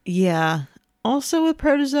hear. Yeah. Also with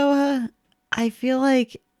Protozoa, I feel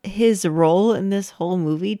like his role in this whole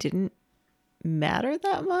movie didn't matter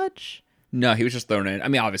that much. No, he was just thrown in. I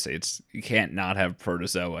mean, obviously, you can't not have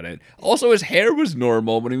Protozoa in it. Also, his hair was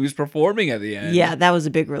normal when he was performing at the end. Yeah, that was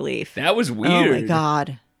a big relief. That was weird. Oh my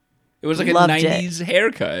God. It was like Loved a 90s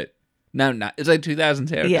haircut. No, not. It's like 2000s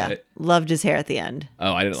haircut. Yeah, loved his hair at the end.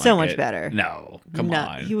 Oh, I didn't like it. So much better. No, come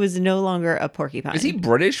on. He was no longer a porcupine. Is he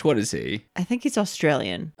British? What is he? I think he's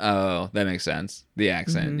Australian. Oh, that makes sense. The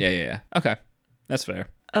accent. Yeah. Okay. That's fair.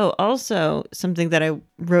 Oh, also something that I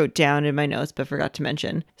wrote down in my notes but forgot to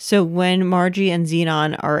mention. So when Margie and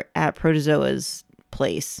Xenon are at Protozoa's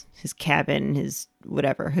place, his cabin, his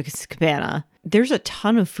whatever, his cabana, there's a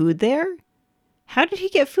ton of food there. How did he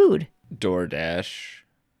get food? DoorDash.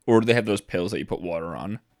 Or do they have those pills that you put water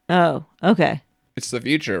on? Oh, okay. It's the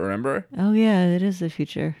future, remember? Oh, yeah, it is the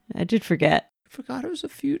future. I did forget. I forgot it was the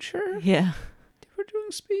future. Yeah. They were doing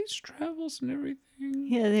space travels and everything.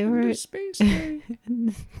 Yeah, they were. The space day.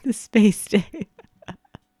 The space day.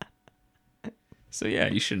 So, yeah,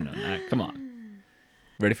 you should know that. Come on.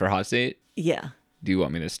 Ready for a hot seat? Yeah, Do you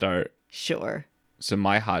want me to start? sure. So,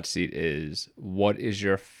 my hot seat is what is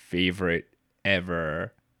your favorite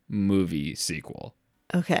ever movie sequel?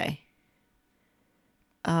 Okay.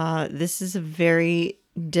 This is a very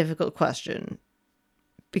difficult question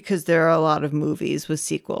because there are a lot of movies with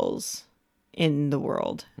sequels in the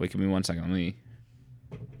world. Wait, give me 1 second. Let me.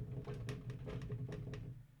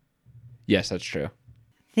 Yes, that's true.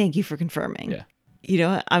 Thank you for confirming. Yeah. You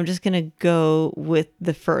know what? I'm just going to go with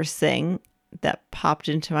the first thing that popped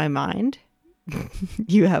into my mind.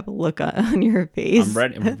 You have a look on your face. I'm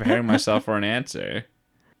ready. I'm preparing myself for an answer.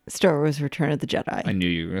 Star Wars Return of the Jedi. I knew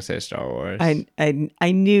you were going to say Star Wars.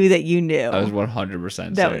 I knew that you knew. I was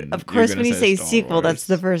 100% certain. That, of course, when you say Star sequel, Wars. that's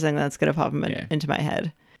the first thing that's going to pop into my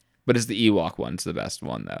head. But it's the Ewok one's the best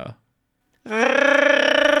one, though.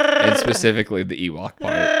 And specifically the Ewok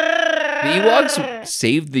part. The Ewoks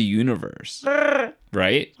saved the universe,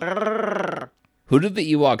 right? Who did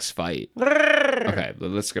the Ewoks fight? Okay,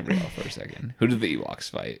 let's get real for a second. Who did the Ewoks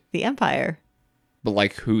fight? The Empire. But,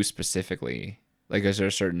 like, who specifically? Like, is there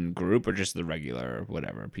a certain group or just the regular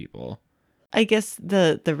whatever people? I guess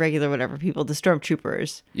the regular whatever people, the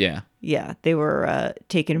stormtroopers. Yeah. Yeah, they were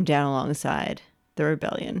taking him down alongside the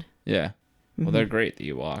rebellion. Yeah. Well, they're great,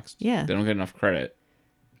 the Ewoks. Yeah. They don't get enough credit.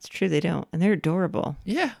 It's true, they don't. And they're adorable.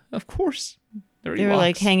 Yeah, of course. They're They were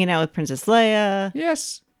like Ewoks. hanging out with Princess Leia.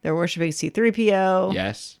 Yes. They're worshiping C-3PO.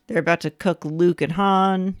 Yes. They're about to cook Luke and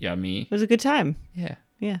Han. Yummy. It was a good time. Yeah.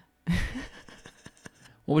 Yeah.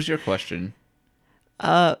 What was your question?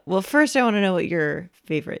 Well, first I want to know what your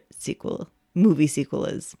favorite movie sequel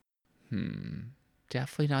is.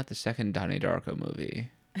 Definitely not the second Donnie Darko movie.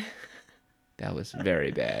 That was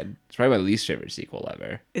very bad. It's probably my least favorite sequel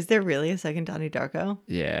ever. Is there really a second Donnie Darko?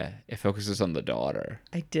 Yeah. It focuses on the daughter.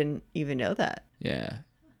 I didn't even know that. Yeah.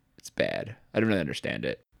 It's bad. I don't really understand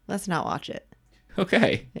it. Let's not watch it.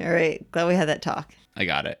 Okay. All right. Glad we had that talk. I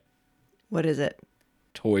got it. What is it?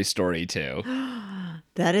 Toy Story 2.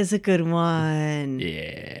 That is a good one.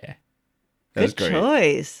 Yeah. That was Good great.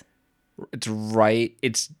 choice. It's right.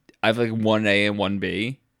 I have like 1A and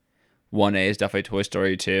 1B. 1A is definitely Toy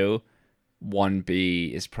Story 2.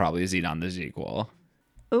 1B is probably Xenon the sequel.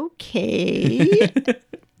 Okay.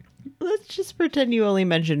 Let's just pretend you only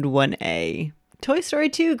mentioned 1A. Toy Story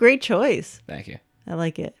 2, great choice. Thank you. I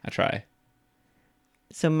like it. I try.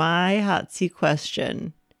 So my hot seat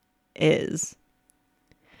question is,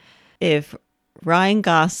 if Ryan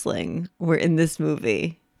Gosling were in this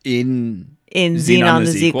movie, In Xenon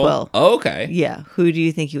the sequel, Oh, okay. yeah, who do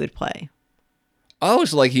you think he would play? Oh,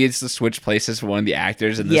 so like he has to switch places for one of the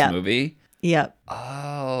actors in this Yeah. movie? Yep.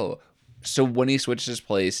 Oh. So when he switches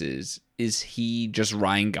places, is he just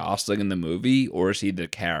Ryan Gosling in the movie or is he the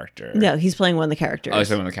character? No, he's playing one of the characters. Oh, he's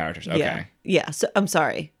one of the characters. Okay. Yeah. Yeah. So I'm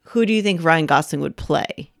sorry. Who do you think Ryan Gosling would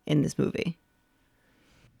play in this movie?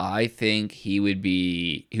 I think he would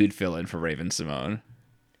fill in for Raven Simone.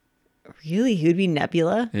 Really? He would be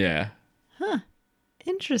Nebula? Yeah.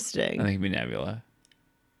 Interesting. I think he'd be Nebula.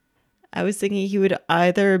 I was thinking he would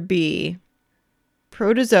either be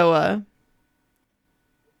Protozoa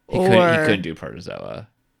He or couldn't do Protozoa.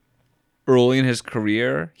 Early in his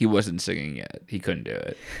career, he wasn't singing yet. He couldn't do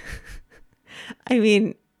it. I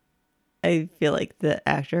mean, I feel like the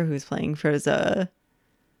actor who's playing Protozoa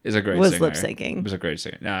He's a great was singer. lip syncing. He was a great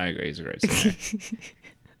singer. No, I agree. He's a great singer.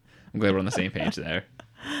 I'm glad we're on the same page there.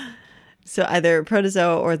 So either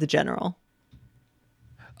Protozoa or the General.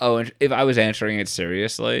 Oh, and if I was answering it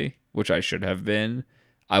seriously, which I should have been,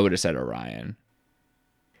 I would have said Orion.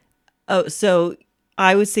 Oh, so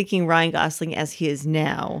I was thinking Ryan Gosling as he is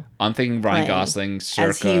now. I'm thinking Ryan Playing Gosling circa,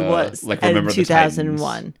 as he was like, in Remember the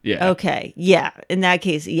 2001. Titans. Yeah. Okay. Yeah. In that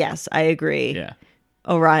case, yes, I agree. Yeah.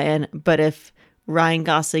 Orion. But if Ryan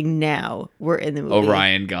Gosling now were in the movie.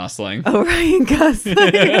 Orion Gosling. Orion Gosling.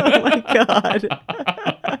 Oh my God.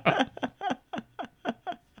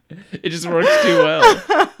 It just works too well.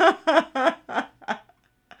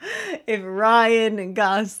 If Ryan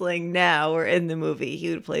Gosling now were in the movie, he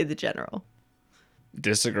would play the general.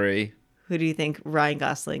 Disagree. Who do you think Ryan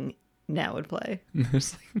Gosling now would play?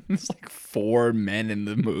 There's like 4 men in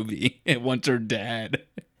the movie, and one's her dad.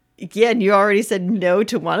 Yeah, and you already said no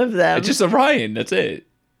to one of them. It's just Orion. That's it.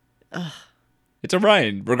 Ugh. It's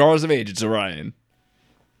Orion. Regardless of age, it's Orion.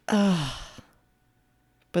 But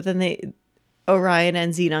then Orion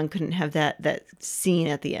and Xenon couldn't have that scene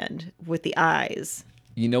at the end with the eyes.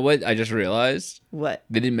 You know what I just realized? What?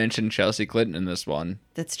 They didn't mention Chelsea Clinton in this one.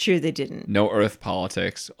 That's true, they didn't. No Earth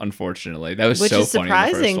politics, unfortunately. That was Which so is funny in the first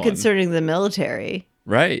surprising one. concerning the military.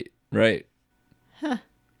 Right. Huh.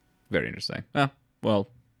 Very interesting. Well,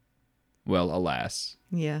 alas.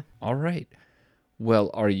 Yeah. All right.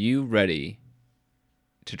 Well, are you ready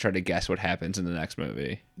to try to guess what happens in the next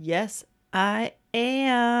movie? Yes, I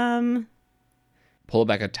am. Pull it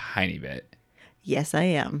back a tiny bit. Yes, I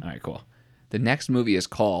am. All right, cool. The next movie is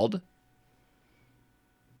called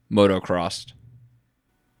Motocrossed.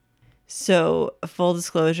 So, full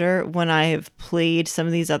disclosure, when I have played some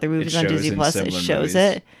of these other movies on shows Disney in Plus, it similar shows movies.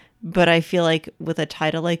 it. But I feel like with a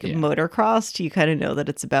title like Yeah. Motocrossed, you kind of know that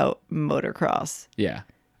it's about motocross. Yeah,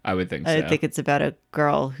 I would think so. I think it's about a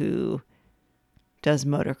girl who does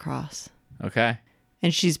motocross. Okay.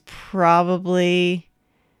 And she's probably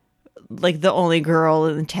like the only girl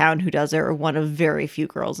in town who does it, or one of very few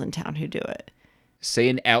girls in town who do it. Say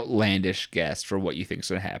an outlandish guess for what you think is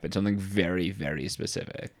going to happen. Something very, very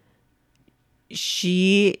specific.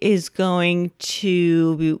 She is going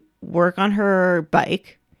to work on her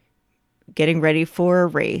bike, getting ready for a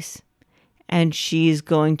race, and she's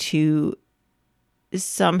going to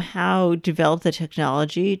somehow develop the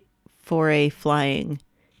technology for a flying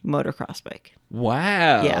motocross bike.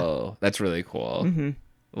 Wow. Yeah. That's really cool. Mm-hmm.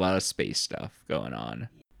 A lot of space stuff going on.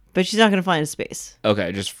 But she's not going to fly into space. Okay,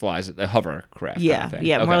 it just flies a hovercraft. Yeah, kind of thing.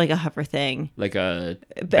 yeah, Okay. more like a hover thing. Like a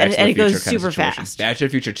And Back to the it goes Future kind of super situation. fast. Back to the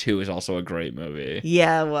Future 2 is also a great movie.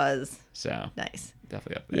 Yeah, it was. So Nice.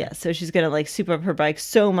 definitely up there. Yeah, so she's going to like soup up her bike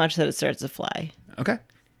so much that it starts to fly. Okay.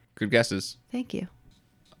 Good guesses. Thank you.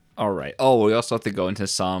 All right. Oh, we also have to go into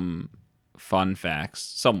some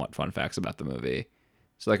somewhat fun facts about the movie.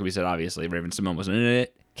 So like we said, obviously, Raven-Symoné wasn't in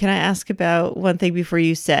it. Can I ask about one thing before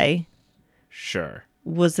you say? Sure.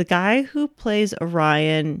 Was the guy who plays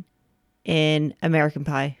Orion in American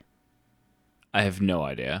Pie? I have no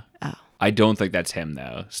idea. Oh. I don't think that's him,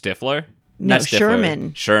 though. Stifler? No, Not Stifler.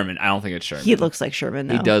 Sherman. Sherman. I don't think it's Sherman. He looks like Sherman,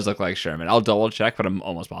 though. He does look like Sherman. I'll double check, but I'm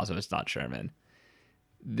almost positive it's not Sherman.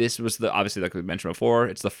 This was obviously, like we mentioned before,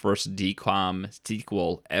 it's the first DCOM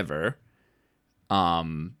sequel ever.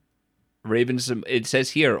 It says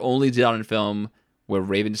here, only done in film where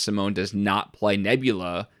Raven-Symoné does not play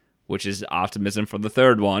Nebula, which is optimism from the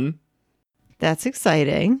third one. That's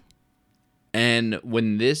exciting. And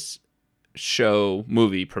when this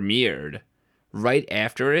movie premiered, right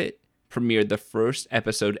after it premiered the first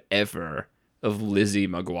episode ever of Lizzie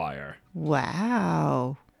McGuire.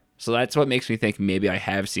 Wow. So that's what makes me think maybe I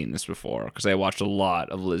have seen this before, because I watched a lot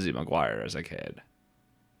of Lizzie McGuire as a kid.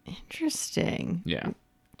 Interesting. Yeah.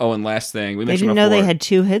 Oh, and last thing, we They mentioned didn't know before. they had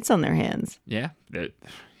 2 hits on their hands. Yeah.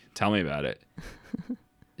 Tell me about it.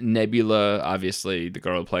 Nebula, obviously, the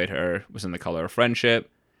girl who played her, was in The Color of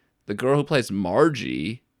Friendship. The girl who plays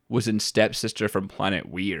Margie was in Stepsister from Planet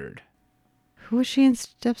Weird. Who was she in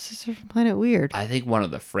Stepsister from Planet Weird? I think one of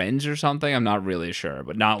the friends or something. I'm not really sure,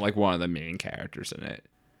 but not like one of the main characters in it.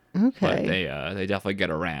 Okay. But they definitely get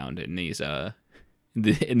around in these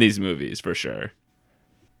in these movies for sure.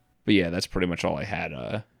 But yeah, that's pretty much all I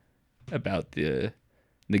had about the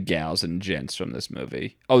gals and gents from this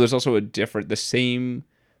movie. Oh, there's also the same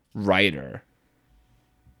writer,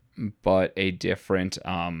 but a different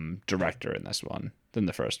director in this one than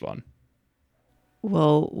the first one.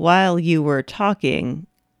 Well, while you were talking,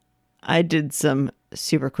 I did some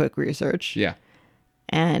super quick research. Yeah.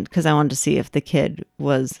 And because I wanted to see if the kid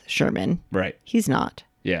was Sherman. Right. He's not.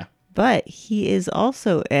 Yeah. But he is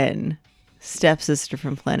also in Stepsister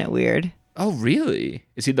from Planet Weird. Oh, really?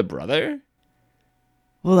 Is he the brother?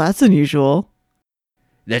 Well, that's unusual.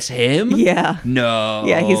 That's him? Yeah. No.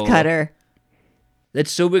 Yeah, he's Cutter.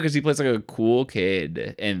 That's so weird because he plays like a cool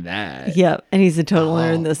kid in that. Yep, and he's a total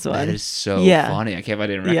nerd in this one. That is so Yeah. funny. I can't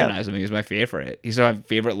believe I didn't recognize him. He's my favorite. He's my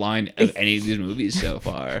favorite line of any of these movies so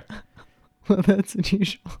far. Well, that's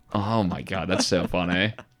unusual. Oh my god, that's so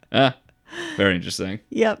funny. Very interesting.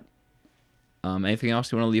 Yep. Anything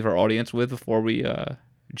else you want to leave our audience with before we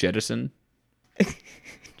jettison?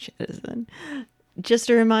 Jettison. Just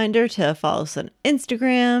a reminder to follow us on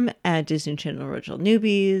Instagram at Disney Channel Original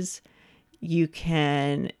Newbies. You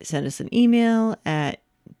can send us an email at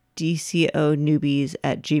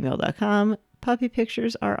dconewbies@gmail.com. Puppy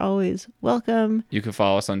pictures are always welcome. You can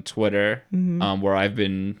follow us on Twitter, where I've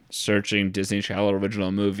been searching Disney Channel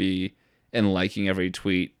Original Movie and liking every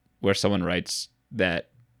tweet where someone writes that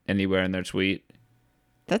anywhere in their tweet.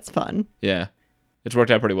 That's fun. Yeah. It's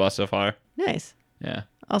worked out pretty well so far. Nice. Yeah.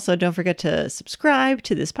 Also, don't forget to subscribe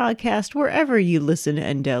to this podcast wherever you listen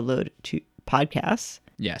and download to podcasts.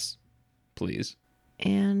 Yes. Please.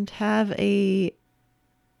 And have I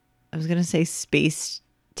was going to say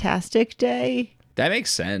space-tastic day. That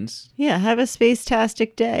makes sense. Yeah, have a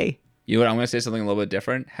space-tastic day. You know what? I'm going to say something a little bit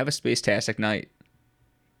different. Have a space-tastic night.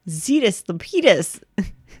 Zetus Lepidus.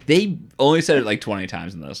 They only said it like 20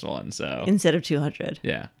 times in this one, so. Instead of 200.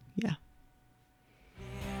 Yeah. Yeah.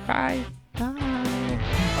 Bye. Bye.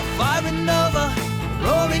 Firing over,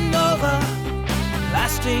 roaring over,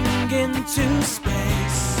 blasting into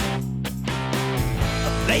space. A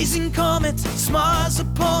blazing comet, Mars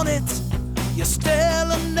upon it, your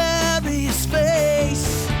stellar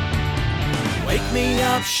space. Wake me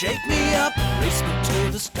up, shake me up, race me to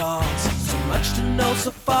the stars. So much to know,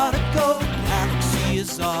 so far to go, the galaxy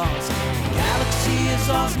is ours. The galaxy is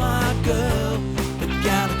ours, my girl, the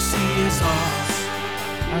galaxy is ours.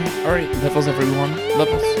 All right, levels, everyone.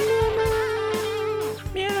 Levels.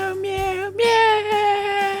 Meow, meow, meow.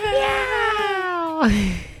 Meow,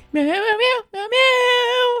 meow, meow, meow,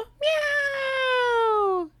 meow.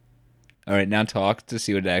 Meow. All right, now talk to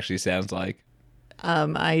see what it actually sounds like.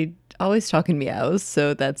 I always talk in meows,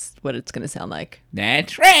 so that's what it's going to sound like.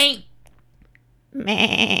 That's right.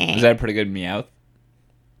 Meh. Was that a pretty good meow?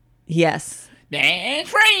 Yes.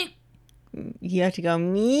 That's right. You have to go,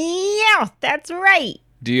 meow. That's right.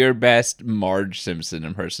 Do your best Marge Simpson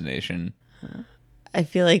impersonation. I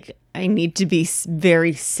feel like I need to be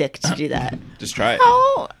very sick to do that. Just try it.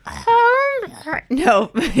 Oh,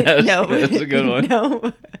 no. That's- No. that's a good one.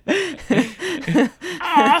 No.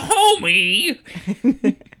 Homie.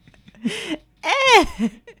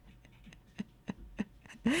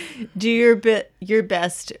 Do your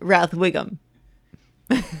best Ralph Wiggum.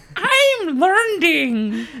 I'm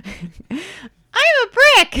learning. I'm a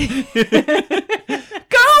brick.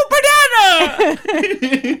 Go banana.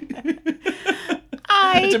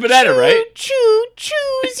 I It's a banana, right?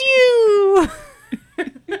 choose you.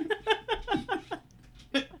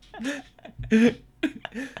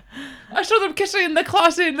 I saw them kissing in the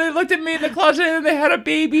closet, and they looked at me in the closet, and they had a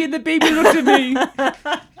baby, and the baby looked at me.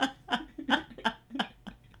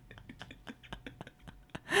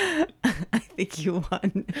 I think you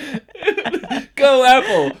won. Go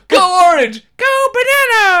apple. Go orange. Go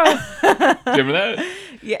banana. Do you remember that?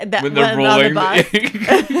 Yeah, that When they're one on the rolling. box.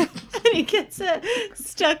 And he gets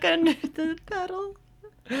stuck under the pedal.